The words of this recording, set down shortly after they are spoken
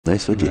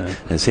This would you?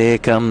 As here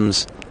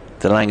comes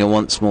Delanger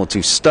once more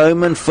to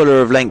Stoneman.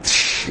 Fuller of length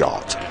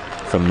shot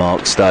from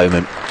Mark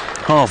Stoneman.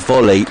 Half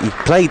volley. He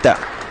played that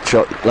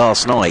shot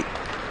last night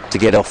to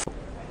get off.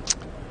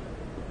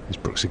 There's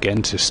Brooks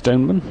again to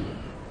Stoneman.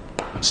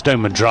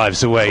 Stoneman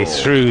drives away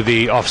through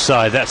the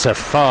offside. That's a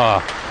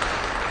far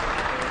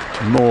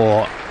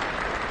more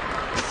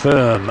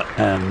firm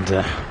and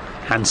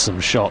handsome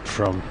shot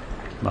from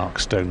Mark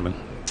Stoneman.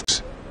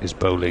 Is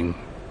bowling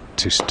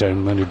to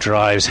Stoneman, who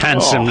drives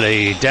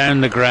handsomely down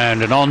the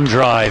ground, an on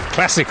drive,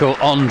 classical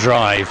on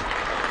drive.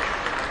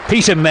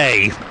 Peter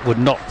May would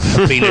not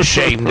have been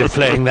ashamed of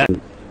playing that.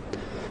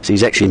 So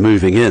he's actually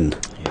moving in.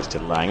 Here's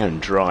Delanger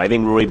and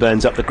driving. Rory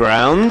Burns up the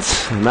ground,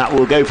 and that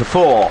will go for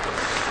 4.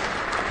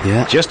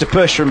 Yeah, just a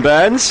push from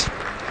Burns.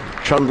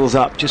 Trundles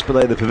up just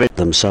below the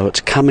pavilion. So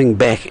it's coming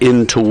back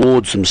in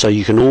towards them, so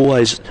you can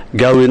always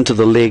go into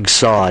the leg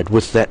side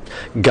with that,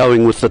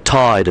 going with the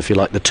tide, if you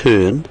like, the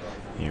turn.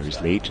 Here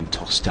is Leach and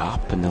tossed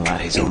up, and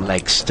that is on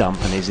leg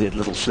stump, and his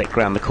little flick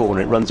round the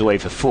corner. It runs away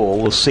for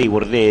 4. We'll see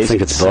what it is. I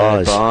think it's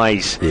Byes.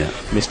 Byes. Yeah.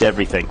 Missed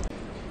everything.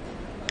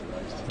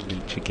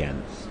 Leach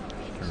again.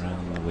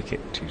 Around the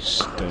wicket to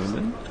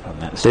Stoneman. And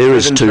that's there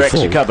is 2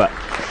 extra cover.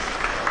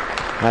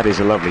 That is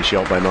a lovely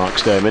shot by Mark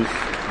Stoneman.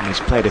 He's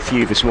played a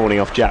few this morning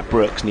off Jack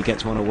Brooks, and he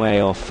gets one away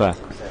off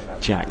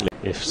Jack Lee.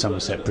 If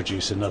Somerset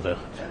produce another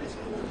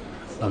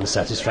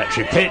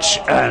unsatisfactory pitch,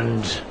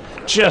 and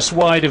just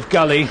wide of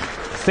gully,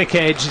 thick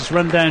edge, it's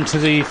run down to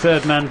the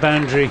third man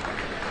boundary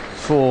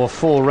for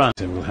 4 runs.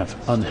 And we'll have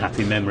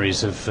unhappy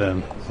memories of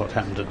what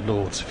happened at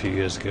Lord's a few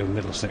years ago,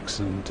 Middlesex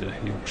and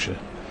Yorkshire.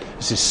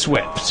 This is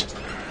swept.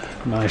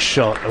 Nice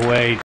shot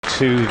away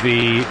to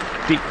the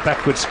deep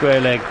backward square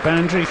leg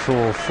boundary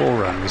for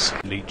 4 runs.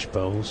 Leach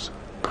bowls.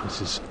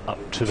 This is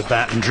up to the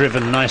bat and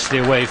driven nicely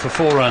away for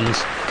 4 runs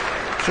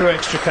through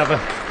extra cover.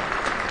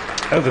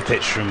 Over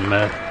pitch from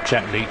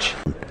Jack Leach.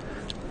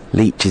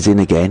 Leach is in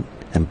again,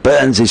 and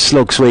Burns is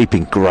slog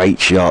sweeping. Great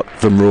shot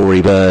from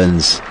Rory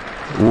Burns.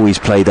 Always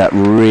played that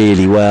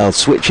really well.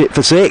 Switch it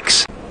for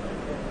 6.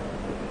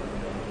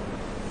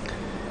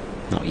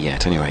 Not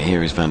yet. Anyway,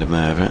 here is Van der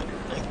Merwe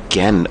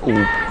again.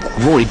 Ooh,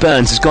 Rory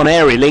Burns has gone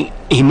aerially.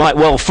 He might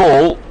well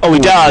fall. Oh, he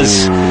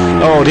does.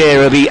 Oh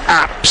dear, he'll be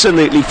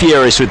absolutely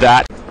furious with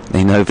that.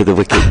 In over the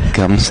wicket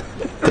comes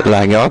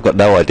Delanger. I've got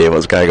no idea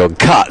what's going on.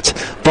 Cut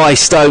by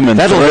Stoneman.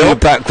 That'll go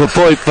back for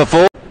point for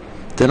 4.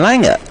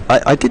 Delanger,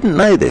 I didn't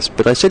know this,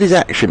 but I said his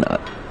action a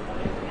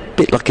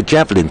bit like a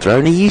javelin throw,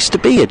 and he used to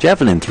be a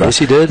javelin throw. Yes,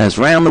 he did. As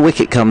round the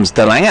wicket comes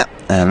Delanger,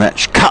 and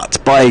that's cut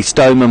by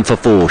Stoneman for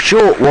 4.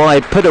 Short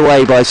wide, put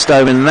away by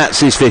Stoneman, and that's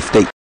his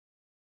 50.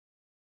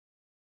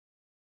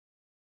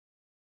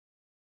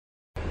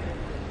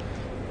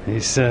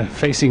 He's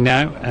facing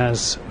now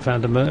as Van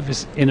der Merwe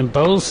is in and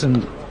bowls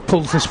and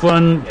pulls this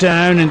one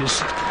down, and it's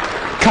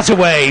cut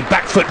away,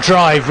 back foot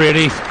drive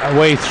really,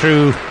 away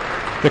through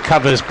the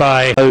covers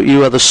by... Oh,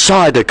 you are the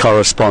cider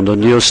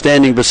correspondent. You're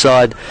standing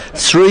beside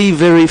 3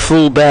 very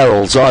full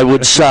barrels, I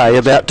would say,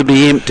 about to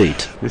be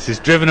emptied. This is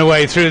driven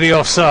away through the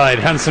offside.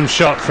 Handsome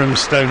shot from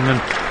Stoneman.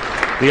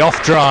 The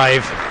off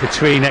drive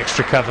between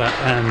extra cover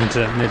and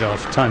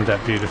mid-off. Timed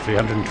that beautifully,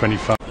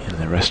 125. In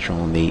the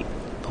restaurant on the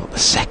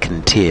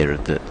second tier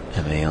of the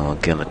MAR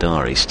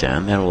Gamadari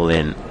stand, they're all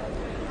in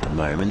at the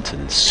moment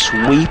and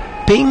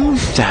sweeping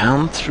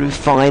down through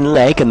fine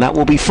leg, and that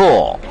will be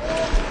 4.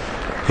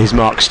 Here's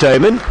Mark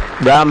Stoneman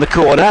round the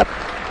corner.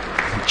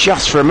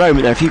 Just for a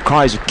moment there, a few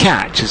cries of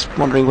catch, just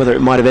wondering whether it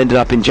might have ended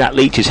up in Jack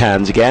Leach's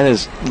hands again,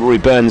 as Rory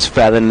Burns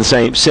fell in the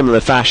same similar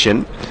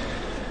fashion.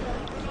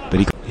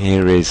 But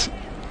here is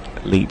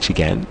Leach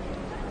again.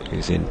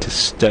 Goes into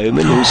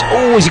Stoneman, who's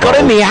he's got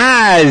him. He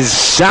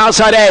has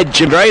outside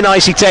edge, and very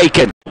nicely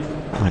taken.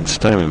 And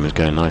Stoneman was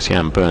going nicely,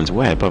 and Burns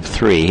way above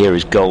 3. Here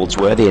is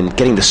Goldsworthy, and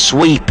getting the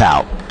sweep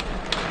out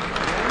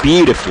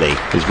beautifully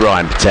is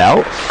Ryan Patel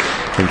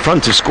in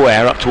front of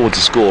square up towards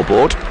the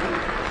scoreboard.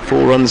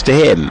 4 runs to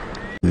him.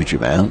 Huge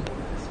amount.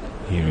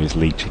 Here is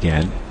Leach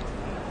again.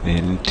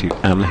 Into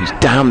Amler, who's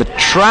down the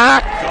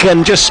track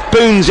and just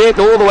spoons it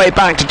all the way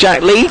back to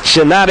Jack Leach,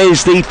 and that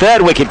is the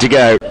 3rd wicket to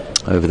go.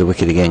 Over the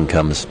wicket again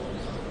comes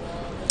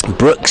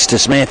Brooks to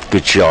Smith.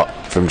 Good shot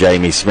from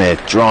Jamie Smith,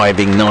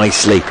 driving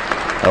nicely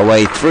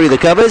away through the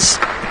covers,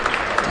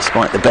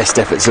 despite the best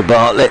efforts of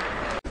Bartlett.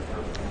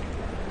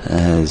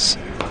 As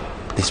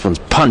this one's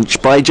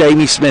punched by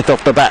Jamie Smith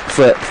off the back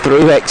foot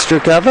through extra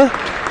cover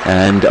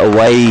and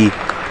away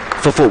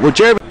for 4. Well,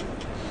 Jeremy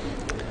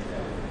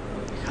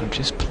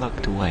just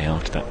plugged away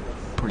after that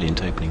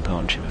brilliant opening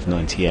partnership of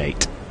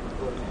 98.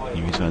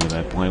 Here is Van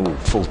der Merwe,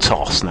 full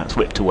toss, and that's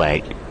whipped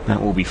away.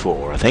 That will be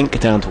 4, I think,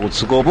 down towards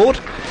the scoreboard.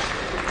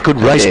 Good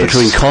race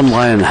between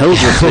Conway and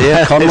Hildreth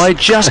there. Conway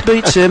just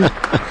beats him.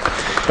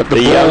 But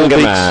the younger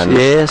man.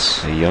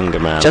 Yes. The younger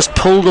man. Just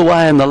pulled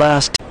away in the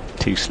last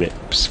 2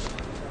 slips.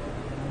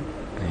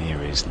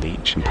 Here is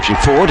Leach and pushing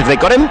forward. Have they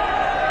got him?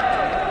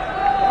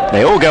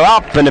 They all go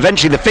up, and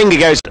eventually the finger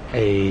goes.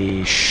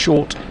 A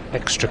short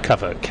extra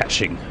cover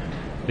catching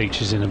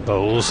Leach is in a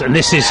bowls, and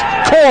this is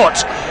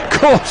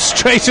caught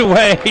straight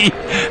away.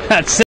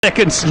 That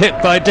second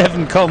slip by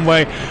Devon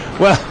Conway.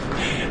 Well,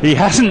 he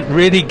hasn't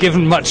really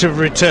given much of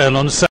a return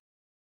on.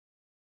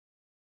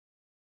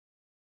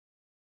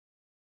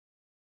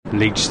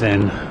 Leach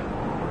then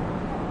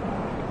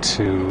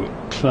to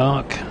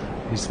Clark.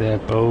 Is there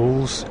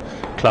bowls?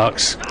 Clark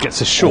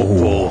gets a short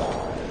ball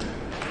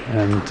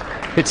and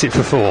hits it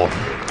for 4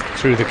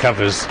 through the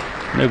covers.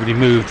 Nobody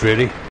moved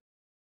really.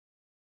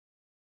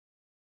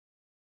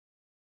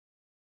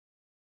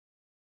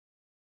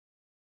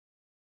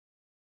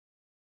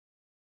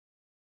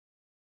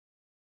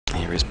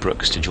 Here is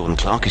Brooks to Jordan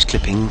Clark, who's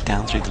clipping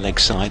down through the leg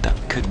side.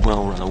 That could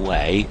well run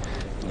away.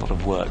 A lot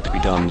of work to be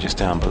done just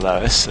down below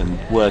us, and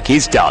work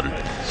is done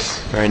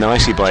very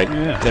nicely by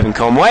Devon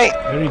Conway.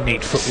 Very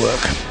neat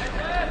footwork.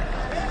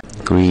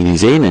 Green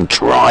is in, and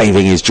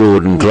driving is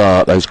Jordan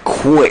Clark. Those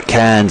quick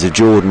hands of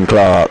Jordan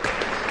Clark,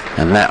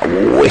 and that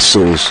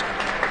whistles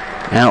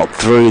out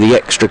through the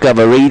extra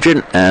cover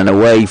region and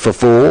away for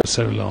 4.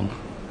 So long.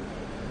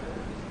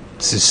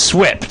 This is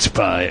swept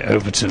by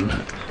Overton,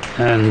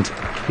 and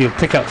he'll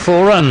pick up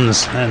 4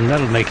 runs, and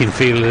that'll make him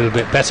feel a little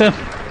bit better.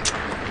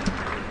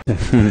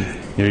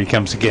 Here he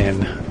comes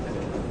again.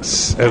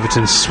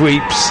 Overton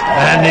sweeps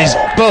and is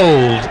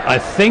bowled, I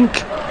think.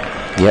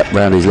 Yep,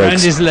 round his legs.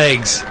 Round his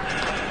legs.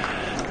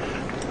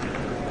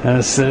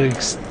 So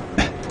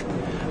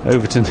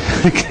Overton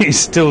is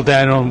still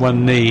down on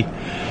one knee.